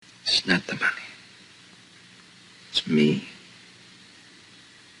It's not the money. It's me.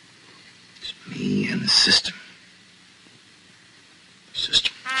 It's me and the system. The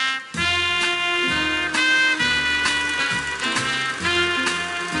system.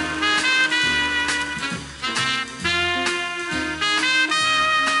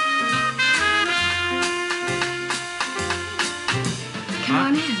 Come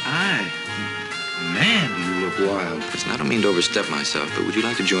on in. Aye. Man, do you look wild. Listen, I don't mean to overstep myself, but would you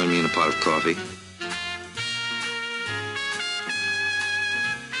like to join me in a pot of coffee?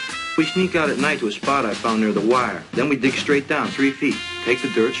 We sneak out at night to a spot I found near the wire. Then we dig straight down 3 feet. Take the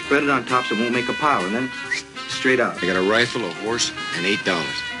dirt, spread it on top so it won't make a pile, and then straight out. I got a rifle, a horse, and $8.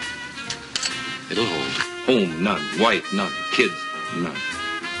 It'll hold. Home, none. Wife, none. Kids, none.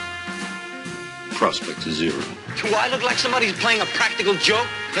 Prospects, zero. Do I look like somebody's playing a practical joke?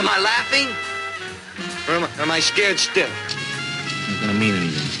 Am I laughing? Or am I scared still? It's not gonna mean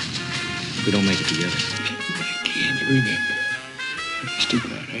anything if we don't make it together. I can't remember. It's too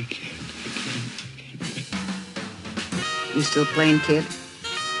bad. I can't. You still playing, kid?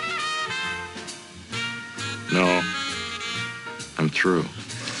 No. I'm through.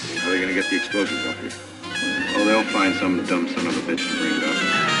 How are they gonna get the explosives up here? Oh, they'll find some dumb son of a bitch and bring it up.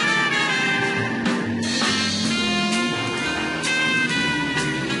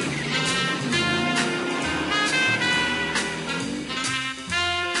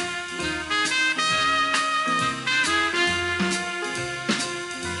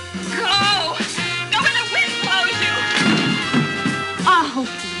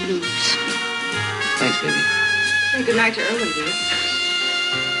 Thanks, baby. Say goodnight to Erwin, dear.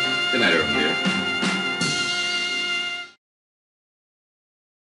 Good night, Erwin, dear.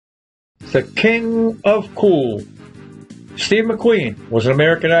 The King of Cool. Steve McQueen was an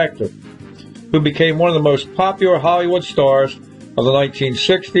American actor who became one of the most popular Hollywood stars of the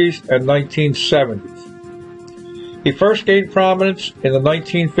 1960s and 1970s. He first gained prominence in the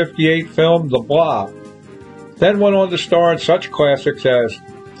 1958 film The Blob, then went on to star in such classics as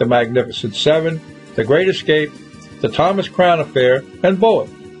The Magnificent Seven, The Great Escape, The Thomas Crown Affair, and Bullet.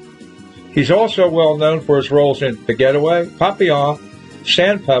 He's also well known for his roles in The Getaway, Papillon,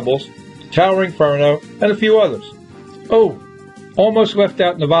 Sand Pebbles, Towering Inferno, and a few others. Oh, almost left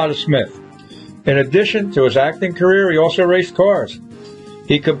out Nevada Smith. In addition to his acting career, he also raced cars.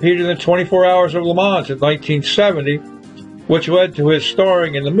 He competed in 24 Hours of Le Mans in 1970, which led to his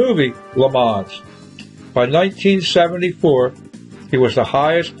starring in the movie Le Mans. By 1974, he was the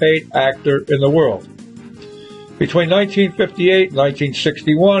highest paid actor in the world. Between 1958 and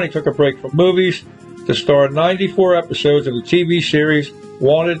 1961, he took a break from movies to star in 94 episodes of the TV series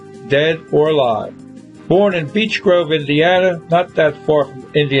Wanted, Dead or Alive. Born in Beech Grove, Indiana, not that far from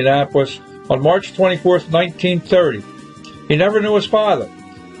Indianapolis, on March 24, 1930. He never knew his father,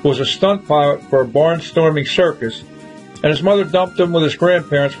 who was a stunt pilot for a barnstorming circus, and his mother dumped him with his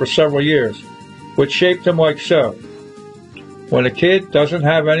grandparents for several years, which shaped him like so. When a kid doesn't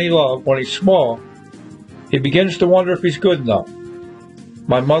have any love when he's small, he begins to wonder if he's good enough.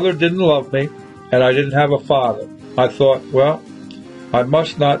 My mother didn't love me, and I didn't have a father. I thought, well, I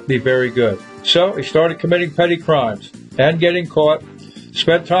must not be very good. So he started committing petty crimes and getting caught,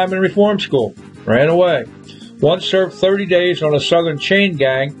 spent time in reform school, ran away. Once served 30 days on a southern chain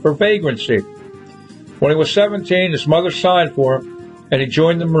gang for vagrancy. When he was 17, his mother signed for him, and he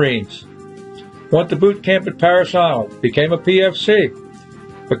joined the Marines. Went to boot camp at Paris Island, became a PFC,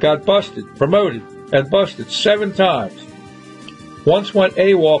 but got busted, promoted, and busted 7 times. Once went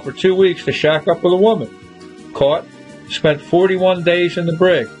AWOL for 2 weeks to shack up with a woman. Caught, spent 41 days in the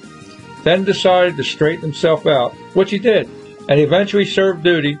brig. Then decided to straighten himself out, which he did, and eventually served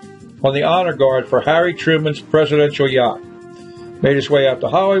duty on the honor guard for Harry Truman's presidential yacht. Made his way out to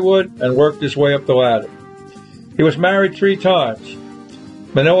Hollywood and worked his way up the ladder. He was married 3 times.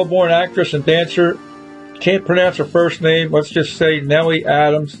 Manila-born actress and dancer, can't pronounce her first name, let's just say Nellie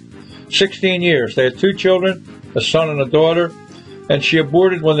Adams, 16 years. They had 2 children, a son and a daughter, and she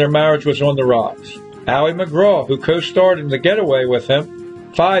aborted when their marriage was on the rocks. Allie McGraw, who co-starred in The Getaway with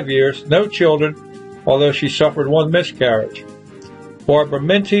him, 5 years, no children, although she suffered 1 miscarriage. Barbara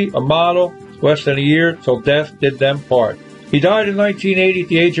Minty, a model, less than a year till death did them part. He died in 1980 at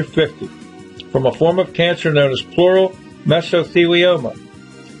the age of 50 from a form of cancer known as pleural mesothelioma,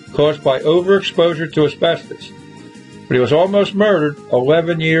 caused by overexposure to asbestos. But he was almost murdered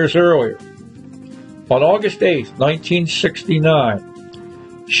 11 years earlier. On August 8, 1969,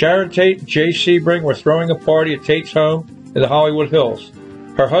 Sharon Tate and Jay Sebring were throwing a party at Tate's home in the Hollywood Hills.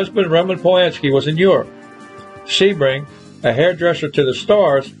 Her husband, Roman Polanski, was in Europe. Sebring, a hairdresser to the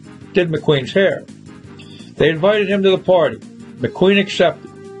stars, did McQueen's hair. They invited him to the party. McQueen accepted.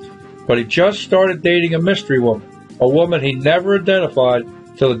 but he just started dating a mystery woman, a woman he never identified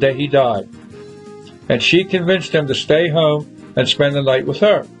till the day he died. And she convinced him to stay home and spend the night with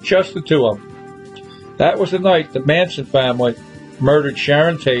her, just the two of them. That was the night the Manson family murdered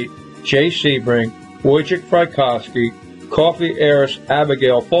Sharon Tate, Jay Sebring, Wojciech Frykowski, coffee heiress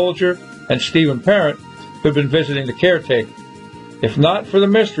Abigail Folger, and Stephen Parent, who'd been visiting the caretaker. If not for the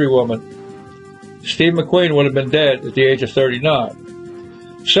mystery woman, Steve McQueen would have been dead at the age of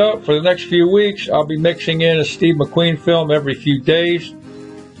 39. So, for the next few weeks, I'll be mixing in a Steve McQueen film every few days.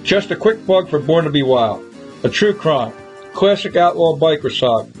 Just a quick plug for Born to be Wild, a true crime, classic outlaw biker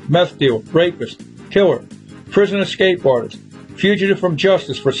saga, meth dealer, rapist, killer, prison escape artist, fugitive from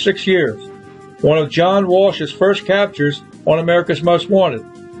justice for 6 years, one of John Walsh's first captures on America's Most Wanted.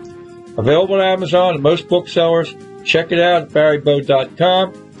 Available at Amazon and most booksellers. Check it out at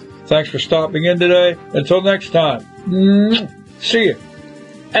barrybo.com. Thanks for stopping in today. Until next time. See you.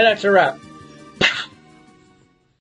 And that's a wrap.